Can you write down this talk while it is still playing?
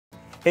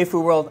Hey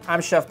Food World,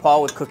 I'm Chef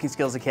Paul with Cooking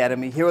Skills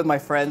Academy, here with my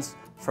friends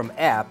from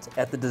Apt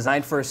at the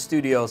Design First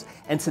Studios.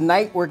 And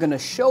tonight we're going to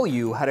show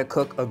you how to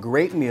cook a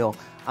great meal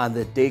on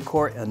the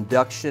Dacor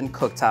Induction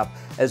Cooktop,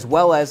 as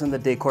well as in the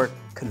Dacor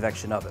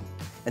Convection Oven.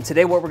 And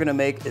today what we're going to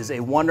make is a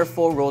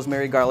wonderful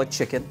rosemary garlic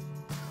chicken.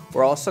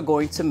 We're also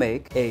going to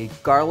make a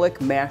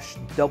garlic mashed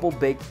double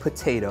baked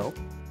potato.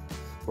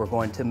 We're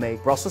going to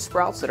make Brussels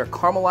sprouts that are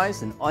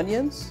caramelized in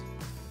onions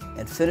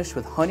and finished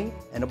with honey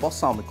and a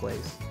balsamic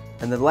glaze.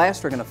 And then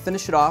last, we're going to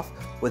finish it off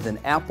with an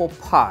apple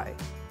pie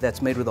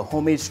that's made with a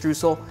homemade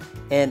streusel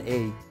and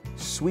a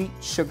sweet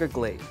sugar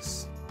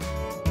glaze.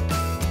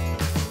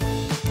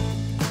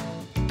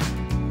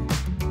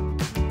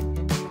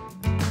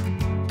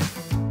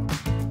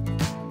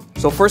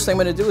 So first thing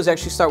I'm going to do is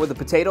actually start with the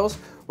potatoes.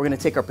 We're going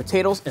to take our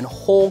potatoes and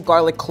whole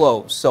garlic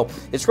cloves. So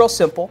it's real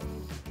simple,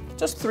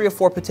 just 3 or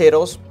 4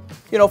 potatoes.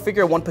 You know,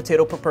 figure 1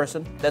 potato per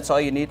person, that's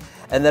all you need.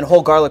 And then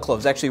whole garlic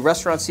cloves. Actually,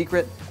 restaurant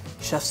secret,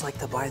 chefs like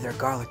to buy their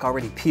garlic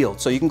already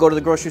peeled. So you can go to the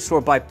grocery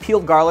store, buy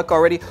peeled garlic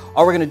already.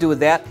 All we're gonna do with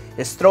that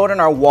is throw it in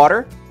our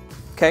water,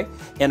 okay?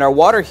 And our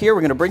water here, we're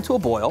gonna bring to a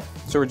boil.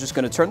 So we're just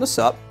gonna turn this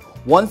up.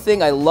 One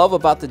thing I love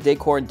about the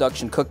Dacor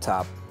Induction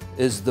Cooktop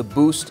is the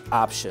boost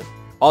option.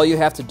 All you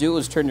have to do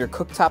is turn your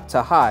cooktop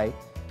to high,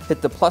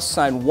 hit the plus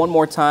sign one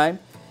more time,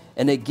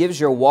 and it gives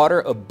your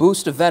water a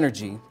boost of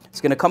energy.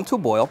 It's gonna come to a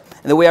boil,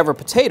 and then we have our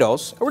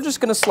potatoes, and we're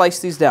just gonna slice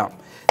these down.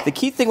 The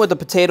key thing with the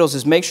potatoes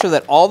is make sure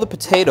that all the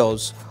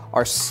potatoes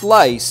are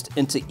sliced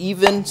into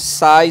even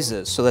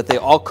sizes so that they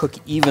all cook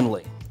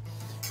evenly.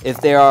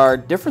 If they are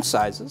different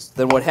sizes,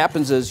 then what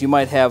happens is you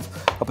might have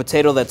a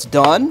potato that's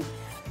done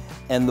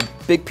and the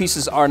big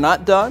pieces are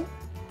not done,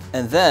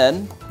 and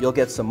then you'll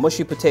get some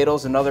mushy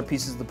potatoes and other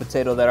pieces of the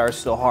potato that are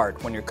still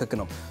hard when you're cooking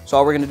them. So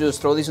all we're gonna do is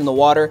throw these in the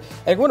water,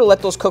 and we're gonna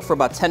let those cook for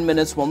about 10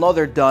 minutes. We'll know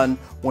they're done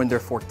when they're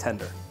fork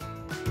tender.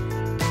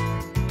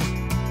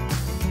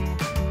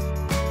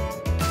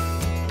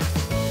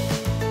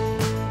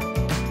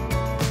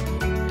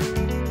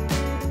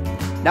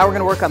 Now we're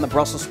going to work on the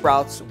Brussels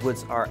sprouts, which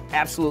are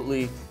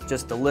absolutely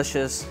just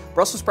delicious.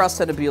 Brussels sprouts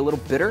tend to be a little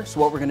bitter, so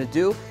what we're going to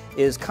do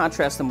is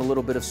contrast them with a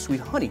little bit of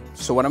sweet honey.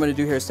 So what I'm going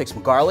to do here is take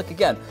some garlic,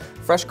 again,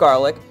 fresh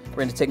garlic. We're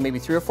going to take maybe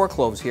 3 or 4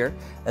 cloves here,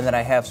 and then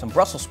I have some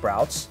Brussels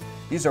sprouts.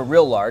 These are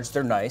real large,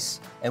 they're nice,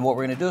 and what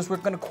we're going to do is we're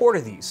going to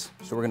quarter these.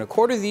 So we're going to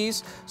quarter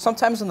these.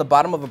 Sometimes on the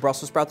bottom of a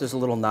Brussels sprout there's a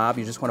little knob,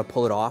 you just want to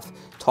pull it off,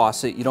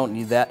 toss it, you don't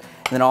need that.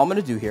 And then all I'm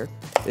going to do here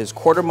is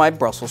quarter my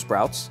Brussels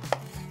sprouts.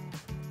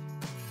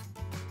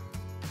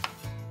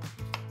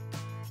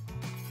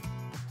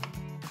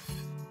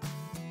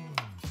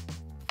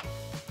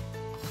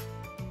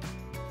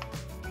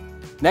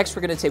 Next,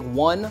 we're going to take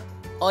 1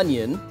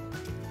 onion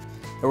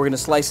and we're going to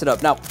slice it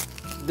up. Now,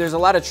 there's a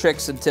lot of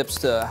tricks and tips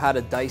to how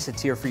to dice a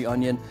tear-free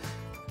onion.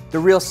 The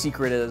real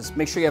secret is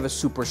make sure you have a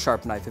super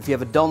sharp knife. If you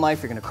have a dull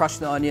knife, you're going to crush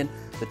the onion.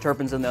 The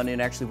terpenes in the onion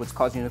actually what's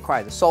causing you to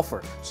cry, the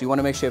sulfur. So you want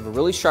to make sure you have a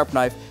really sharp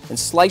knife and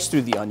slice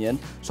through the onion.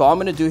 So all I'm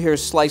going to do here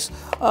is slice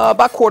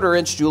about 1/4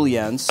 inch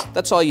juliennes.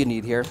 That's all you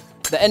need here.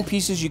 The end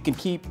pieces you can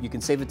keep. You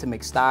can save it to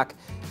make stock.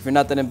 If you're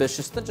not that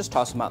ambitious, then just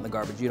toss them out in the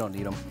garbage. You don't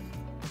need them.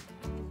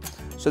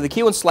 So the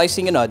key when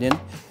slicing an onion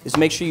is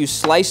make sure you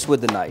slice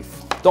with the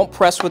knife. Don't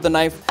press with the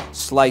knife,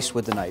 slice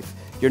with the knife.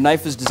 Your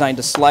knife is designed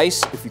to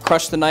slice. If you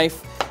crush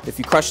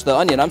the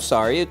onion, I'm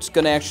sorry, it's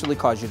gonna actually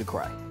cause you to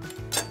cry.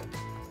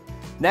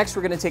 Next,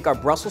 we're gonna take our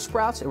Brussels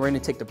sprouts, and we're gonna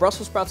take the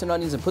Brussels sprouts and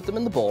onions and put them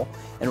in the bowl,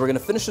 and we're gonna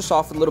finish this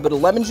off with a little bit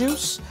of lemon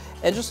juice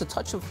and just a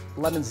touch of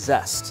lemon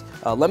zest.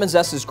 Lemon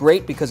zest is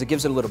great because it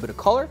gives it a little bit of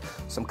color,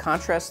 some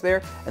contrast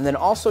there, and then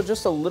also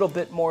just a little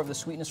bit more of the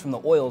sweetness from the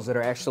oils that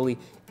are actually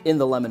in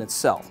the lemon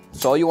itself.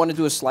 So all you want to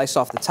do is slice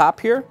off the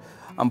top here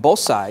on both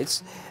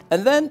sides,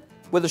 and then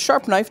with a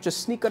sharp knife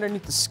just sneak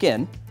underneath the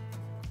skin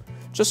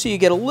just so you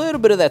get a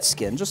little bit of that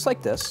skin, just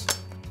like this.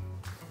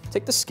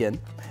 Take the skin,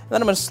 and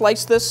then I'm going to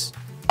slice this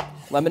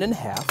lemon in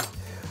half.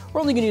 We're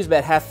only going to use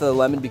about half of the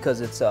lemon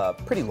because it's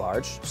pretty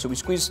large, so we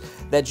squeeze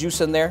that juice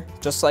in there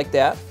just like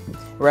that.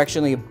 We're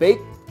actually going to bake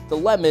the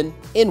lemon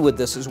in with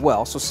this as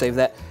well, so save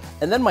that.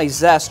 And then my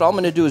zest, all I'm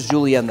going to do is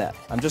julienne that.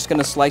 I'm just going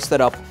to slice that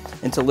up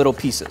into little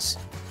pieces.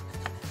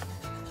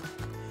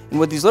 And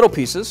with these little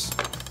pieces,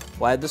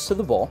 we'll add this to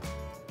the bowl.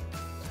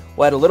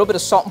 We'll add a little bit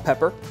of salt and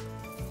pepper.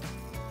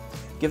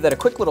 Give that a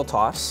quick little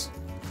toss.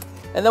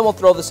 And then we'll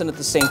throw this in at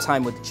the same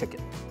time with the chicken.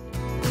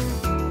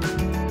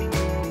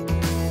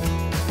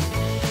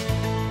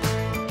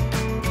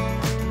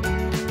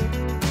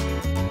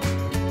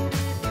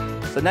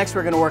 So next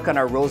we're going to work on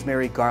our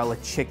rosemary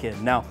garlic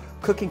chicken. Now,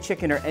 cooking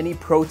chicken or any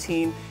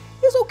protein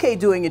is okay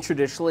doing it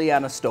traditionally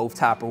on a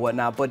stovetop or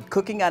whatnot, but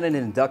cooking on an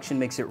induction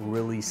makes it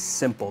really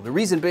simple. The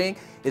reason being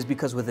is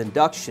because with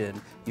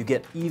induction, you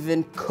get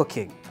even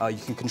cooking. You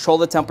can control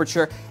the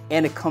temperature,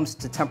 and it comes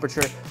to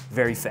temperature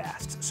very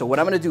fast. So what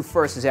I'm gonna do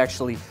first is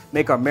actually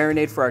make our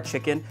marinade for our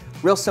chicken.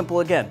 Real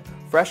simple again,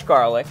 fresh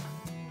garlic,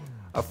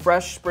 a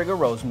fresh sprig of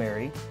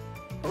rosemary,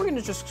 and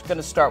we're just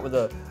gonna start with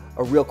a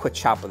real quick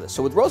chop of this.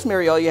 So with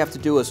rosemary, all you have to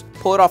do is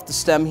pull it off the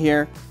stem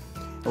here,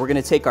 and we're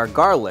gonna take our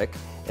garlic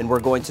and we're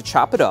going to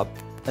chop it up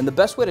And the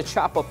best way to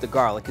chop up the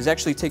garlic is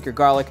actually take your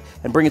garlic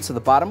and bring it to the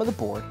bottom of the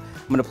board.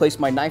 I'm gonna place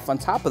my knife on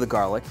top of the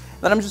garlic,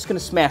 then I'm just gonna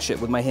smash it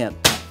with my hand.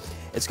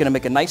 It's gonna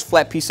make a nice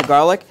flat piece of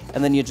garlic,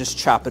 and then you just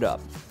chop it up.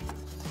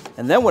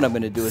 And then what I'm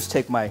gonna do is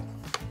take my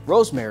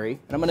rosemary,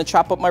 and I'm gonna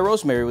chop up my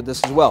rosemary with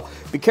this as well.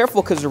 Be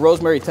careful because the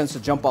rosemary tends to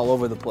jump all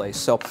over the place.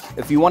 So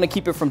if you wanna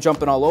keep it from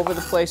jumping all over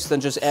the place, then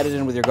just add it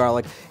in with your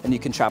garlic and you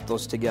can chop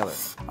those together.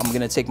 I'm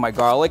gonna take my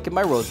garlic and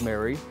my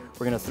rosemary,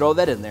 we're gonna throw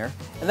that in there,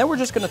 and then we're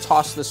just gonna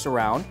toss this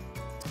around.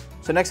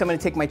 So next I'm gonna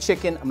take my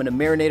chicken, I'm gonna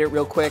marinate it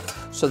real quick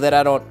so that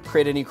I don't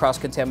create any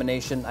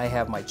cross-contamination. I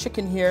have my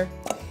chicken here,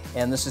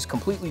 and this is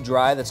completely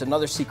dry. That's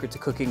another secret to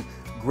cooking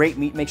great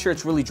meat. Make sure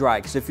it's really dry,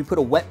 because if you put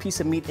a wet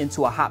piece of meat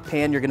into a hot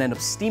pan, you're gonna end up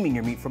steaming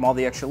your meat from all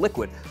the extra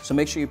liquid. So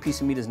make sure your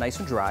piece of meat is nice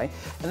and dry.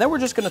 And then we're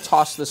just gonna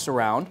toss this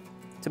around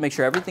to make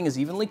sure everything is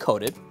evenly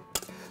coated.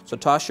 So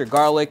toss your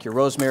garlic, your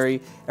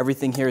rosemary,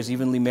 everything here is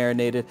evenly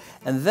marinated.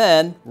 And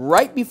then,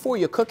 right before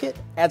you cook it,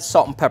 add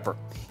salt and pepper.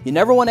 You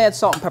never want to add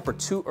salt and pepper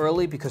too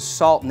early because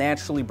salt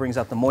naturally brings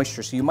out the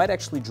moisture, so you might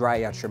actually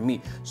dry out your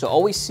meat. So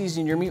always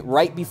season your meat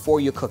right before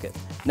you cook it.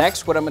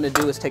 Next, what I'm going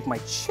to do is take my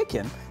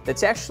chicken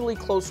that's actually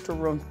close to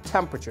room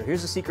temperature.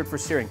 Here's the secret for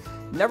searing.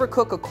 Never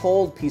cook a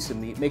cold piece of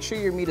meat. Make sure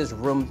your meat is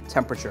room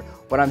temperature.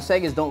 What I'm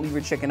saying is don't leave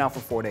your chicken out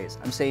for 4 days.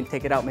 I'm saying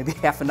take it out maybe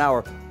half an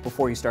hour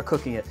before you start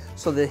cooking it,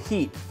 so the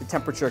heat, the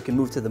temperature can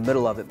move to the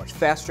middle of it much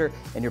faster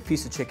and your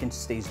piece of chicken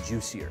stays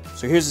juicier.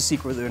 So here's the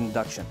secret with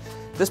induction.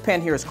 This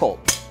pan here is cold,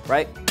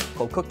 right?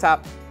 Cold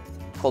cooktop,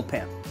 cold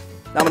pan.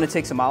 Now I'm gonna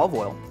take some olive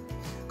oil,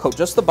 coat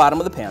just the bottom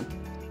of the pan.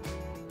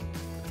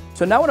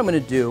 So now what I'm gonna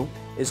do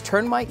is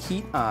turn my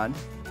heat on.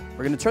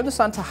 We're gonna turn this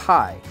on to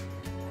high.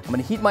 I'm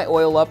gonna heat my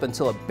oil up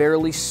until it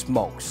barely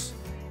smokes.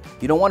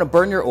 You don't wanna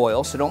burn your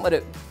oil, so don't let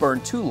it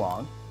burn too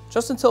long,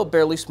 just until it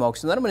barely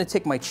smokes. And then I'm gonna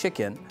take my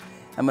chicken,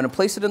 I'm gonna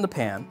place it in the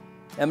pan.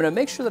 I'm gonna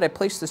make sure that I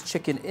place this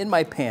chicken in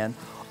my pan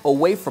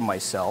away from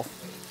myself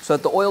so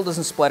that the oil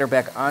doesn't splatter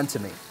back onto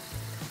me.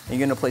 And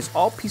you're gonna place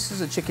all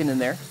pieces of chicken in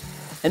there,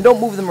 and don't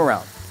move them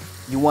around.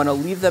 You wanna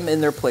leave them in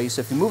their place.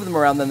 If you move them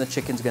around, then the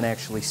chicken's gonna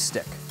actually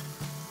stick.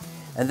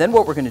 And then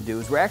what we're gonna do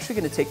is we're actually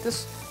gonna take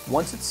this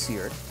once it's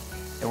seared,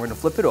 and we're gonna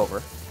flip it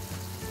over.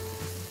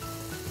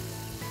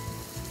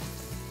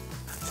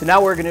 So now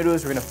what we're gonna do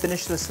is we're gonna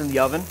finish this in the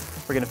oven.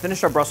 We're gonna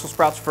finish our Brussels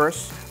sprouts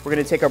first. We're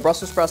gonna take our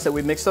Brussels sprouts that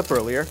we mixed up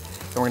earlier,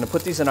 and we're gonna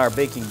put these in our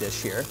baking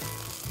dish here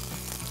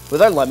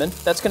with our lemon.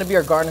 That's gonna be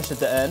our garnish at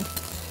the end.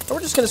 And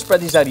we're just gonna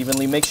spread these out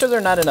evenly. Make sure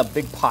they're not in a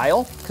big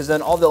pile, because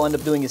then all they'll end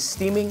up doing is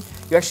steaming.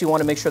 You actually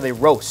wanna make sure they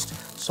roast.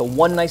 So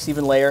one nice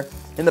even layer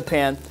in the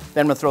pan,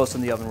 then I'm gonna throw this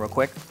in the oven real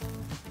quick.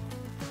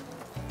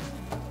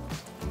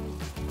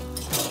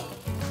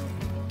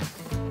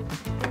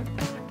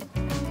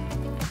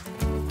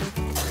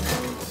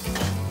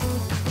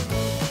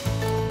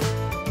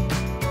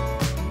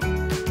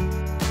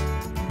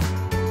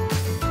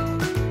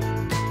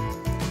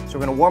 So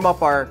we're gonna warm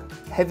up our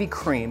heavy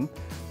cream.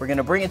 We're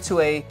gonna bring it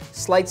to a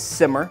slight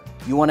simmer.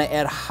 You wanna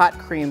add hot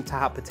cream to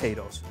hot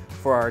potatoes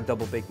for our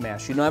double baked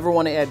mash. You never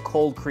wanna add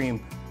cold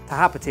cream to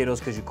hot potatoes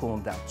because you cool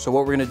them down. So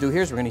what we're gonna do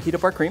here is we're gonna heat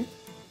up our cream.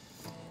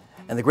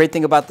 And the great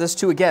thing about this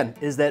too, again,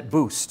 is that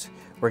boost.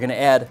 We're gonna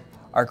add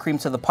our cream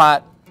to the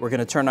pot. We're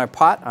gonna turn our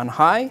pot on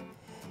high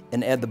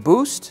and add the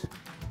boost.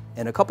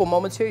 In a couple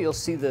moments here, you'll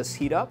see this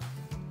heat up.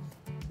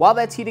 While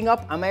that's heating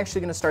up, I'm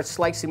actually gonna start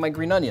slicing my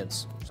green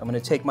onions. So I'm gonna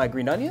take my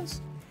green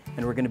onions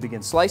and we're gonna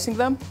begin slicing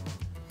them.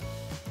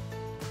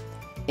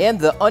 And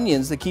the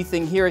onions, the key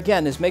thing here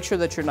again is make sure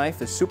that your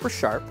knife is super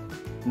sharp,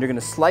 and you're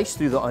gonna slice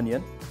through the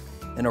onion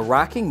in a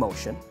rocking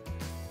motion.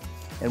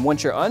 And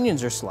once your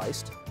onions are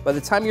sliced, by the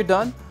time you're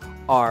done,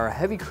 our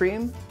heavy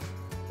cream,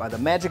 by the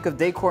magic of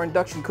Dacor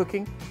Induction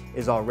Cooking,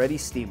 is already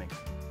steaming.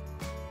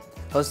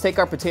 Let's take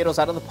our potatoes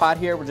out of the pot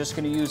here. We're just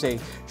gonna use a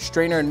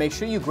strainer, and make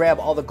sure you grab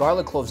all the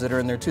garlic cloves that are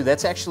in there too.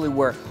 That's actually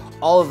where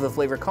all of the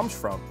flavor comes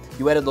from.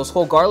 You added those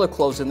whole garlic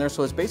cloves in there,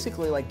 so it's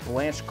basically like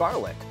blanched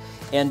garlic.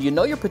 And you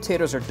know your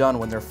potatoes are done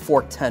when they're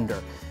fork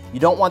tender. You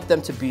don't want them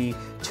to be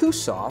too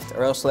soft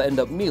or else they'll end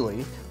up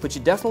mealy, but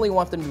you definitely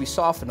want them to be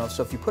soft enough,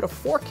 so if you put a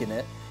fork in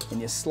it and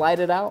you slide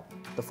it out,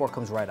 the fork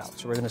comes right out.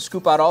 So we're gonna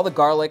scoop out all the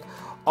garlic,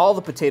 all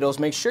the potatoes.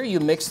 Make sure you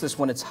mix this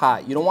when it's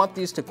hot. You don't want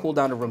these to cool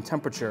down to room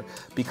temperature,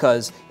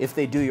 because if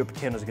they do, your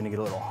potatoes are gonna get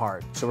a little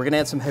hard. So we're gonna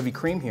add some heavy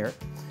cream here.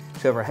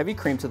 So we have our heavy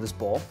cream to this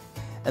bowl,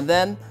 and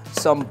then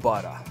some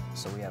butter.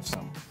 So we have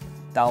some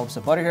dollops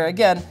of butter here.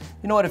 Again,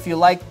 you know what, if you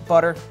like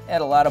butter, add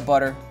a lot of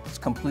butter. It's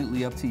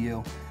completely up to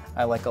you.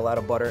 I like a lot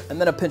of butter.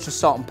 And then a pinch of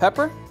salt and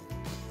pepper.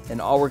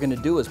 And all we're gonna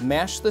do is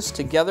mash this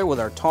together with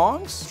our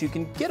tongs. You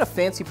can get a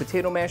fancy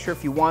potato masher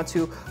if you want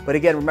to, but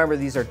again, remember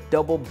these are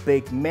double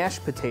baked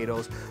mashed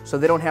potatoes, so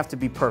they don't have to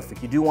be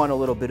perfect. You do want a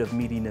little bit of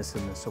meatiness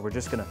in this, so we're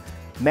just gonna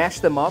mash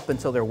them up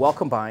until they're well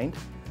combined.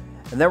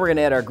 And then we're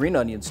gonna add our green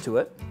onions to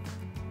it.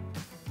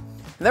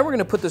 And then we're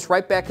gonna put this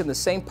right back in the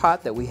same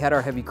pot that we had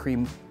our heavy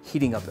cream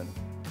heating up in.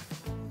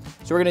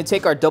 So we're gonna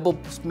take our double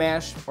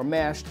smashed or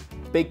mashed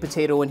baked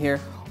potato in here.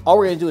 All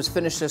we're gonna do is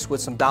finish this with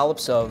some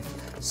dollops of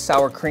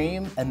sour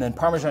cream, and then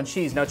Parmesan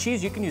cheese. Now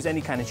cheese, you can use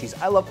any kind of cheese.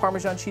 I love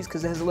Parmesan cheese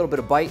because it has a little bit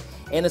of bite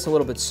and it's a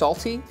little bit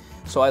salty.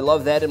 So I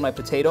love that in my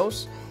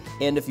potatoes.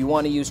 And if you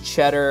want to use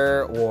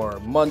cheddar or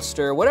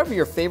Munster, whatever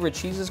your favorite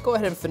cheese is, go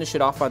ahead and finish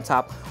it off on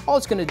top. All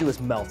it's going to do is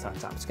melt on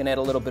top. It's going to add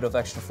a little bit of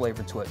extra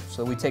flavor to it.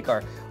 So we take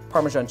our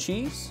Parmesan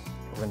cheese,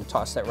 we're going to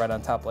toss that right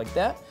on top like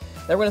that.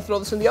 Then we're going to throw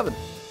this in the oven.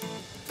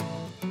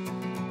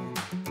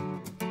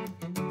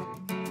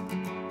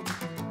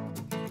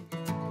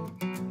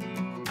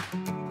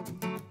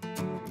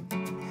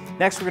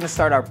 Next, we're going to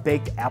start our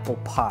baked apple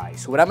pie.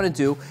 So what I'm going to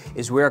do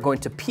is we're going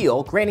to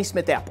peel Granny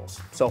Smith apples.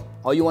 So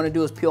all you want to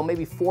do is peel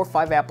maybe 4 or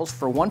 5 apples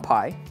for one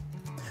pie.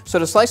 So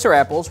to slice our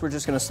apples, we're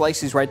just going to slice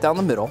these right down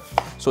the middle,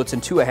 so it's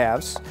in 2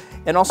 halves,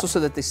 and also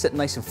so that they sit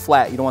nice and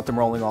flat. You don't want them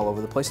rolling all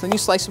over the place. Then you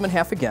slice them in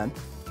half again.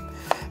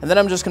 And then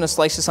I'm just going to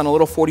slice this on a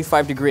little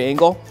 45-degree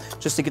angle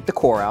just to get the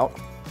core out.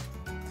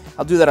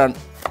 I'll do that on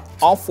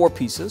all 4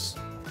 pieces.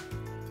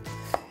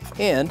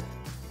 And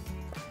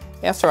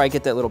after I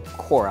get that little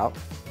core out,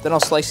 then I'll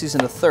slice these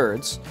into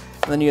thirds,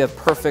 and then you have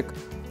perfect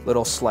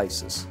little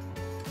slices.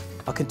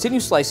 I'll continue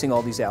slicing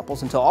all these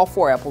apples until all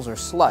 4 apples are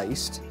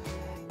sliced,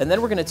 and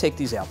then we're going to take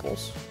these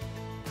apples,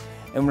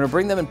 and we're going to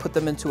bring them and put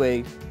them into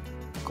a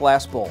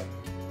glass bowl.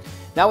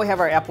 Now we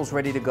have our apples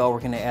ready to go. We're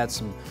going to add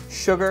some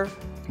sugar,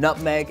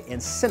 nutmeg, and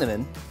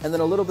cinnamon, and then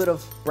a little bit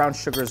of brown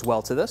sugar as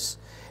well to this.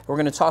 And we're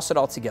going to toss it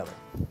all together.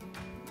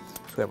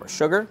 So we have our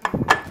sugar,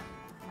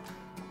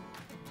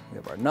 we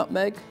have our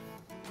nutmeg,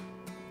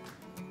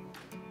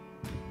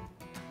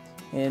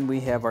 and we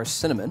have our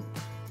cinnamon,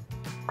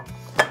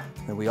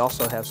 and we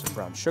also have some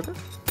brown sugar,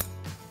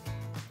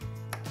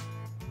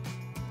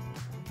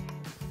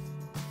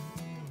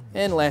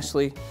 and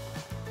lastly,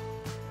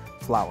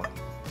 flour.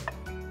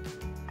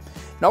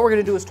 Now what we're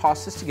going to do is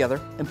toss this together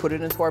and put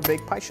it into our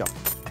baked pie shell.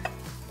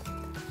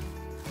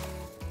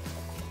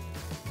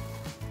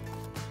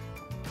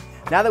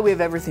 Now that we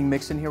have everything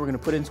mixed in here, we're going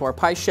to put it into our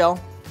pie shell,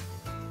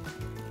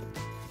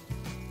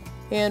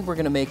 and we're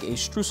going to make a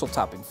streusel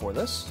topping for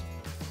this,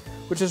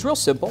 which is real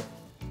simple.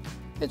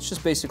 It's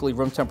just basically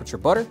room temperature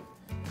butter.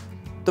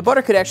 The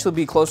butter could actually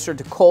be closer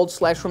to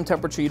cold/room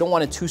temperature. You don't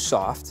want it too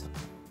soft,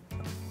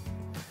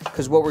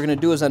 because what we're going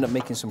to do is end up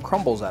making some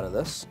crumbles out of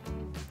this.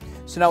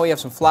 So now we have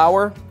some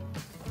flour,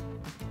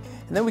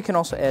 and then we can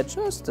also add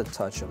just a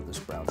touch of this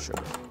brown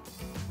sugar.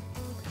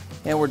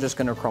 And we're just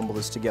going to crumble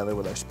this together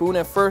with our spoon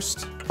at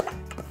first,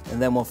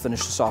 and then we'll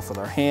finish this off with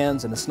our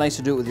hands. And it's nice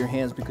to do it with your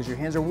hands because your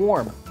hands are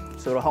warm,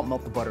 so it'll help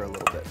melt the butter a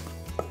little bit.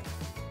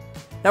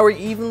 Now we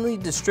evenly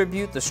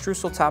distribute the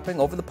streusel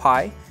topping over the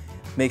pie.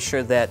 Make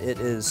sure that it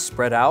is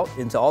spread out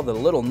into all the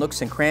little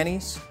nooks and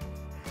crannies.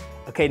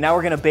 Okay, now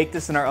we're gonna bake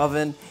this in our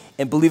oven,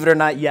 and believe it or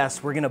not,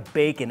 yes, we're gonna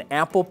bake an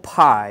apple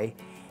pie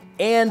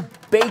and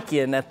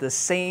bacon at the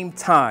same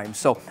time.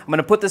 So I'm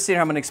gonna put this in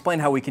here, I'm gonna explain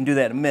how we can do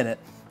that in a minute.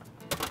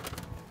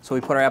 So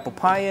we put our apple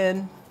pie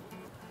in.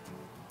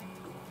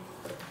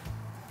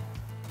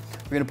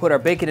 We're gonna put our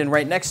bacon in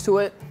right next to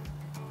it.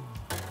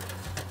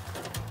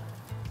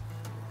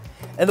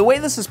 And the way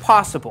this is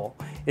possible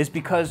is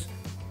because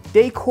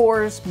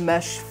Dacor's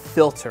mesh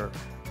filter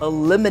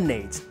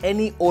eliminates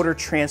any odor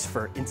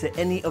transfer into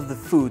any of the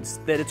foods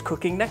that it's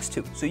cooking next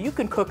to. So you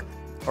can cook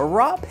a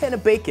raw pan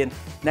of bacon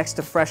next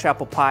to fresh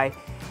apple pie,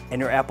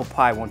 and your apple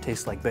pie won't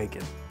taste like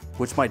bacon,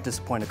 which might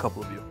disappoint a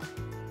couple of you.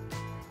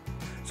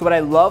 So what I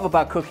love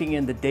about cooking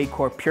in the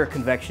Dacor Pure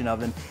Convection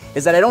Oven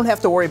is that I don't have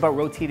to worry about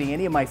rotating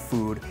any of my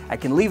food. I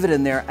can leave it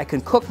in there. I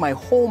can cook my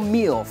whole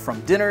meal from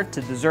dinner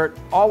to dessert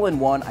all in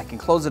one. I can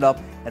close it up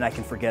and I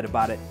can forget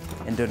about it,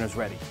 and dinner's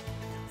ready.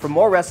 For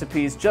more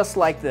recipes just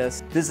like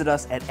this, visit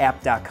us at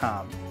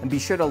app.com. And be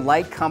sure to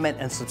like, comment,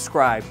 and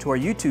subscribe to our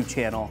YouTube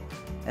channel.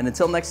 And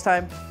until next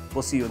time,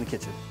 we'll see you in the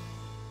kitchen.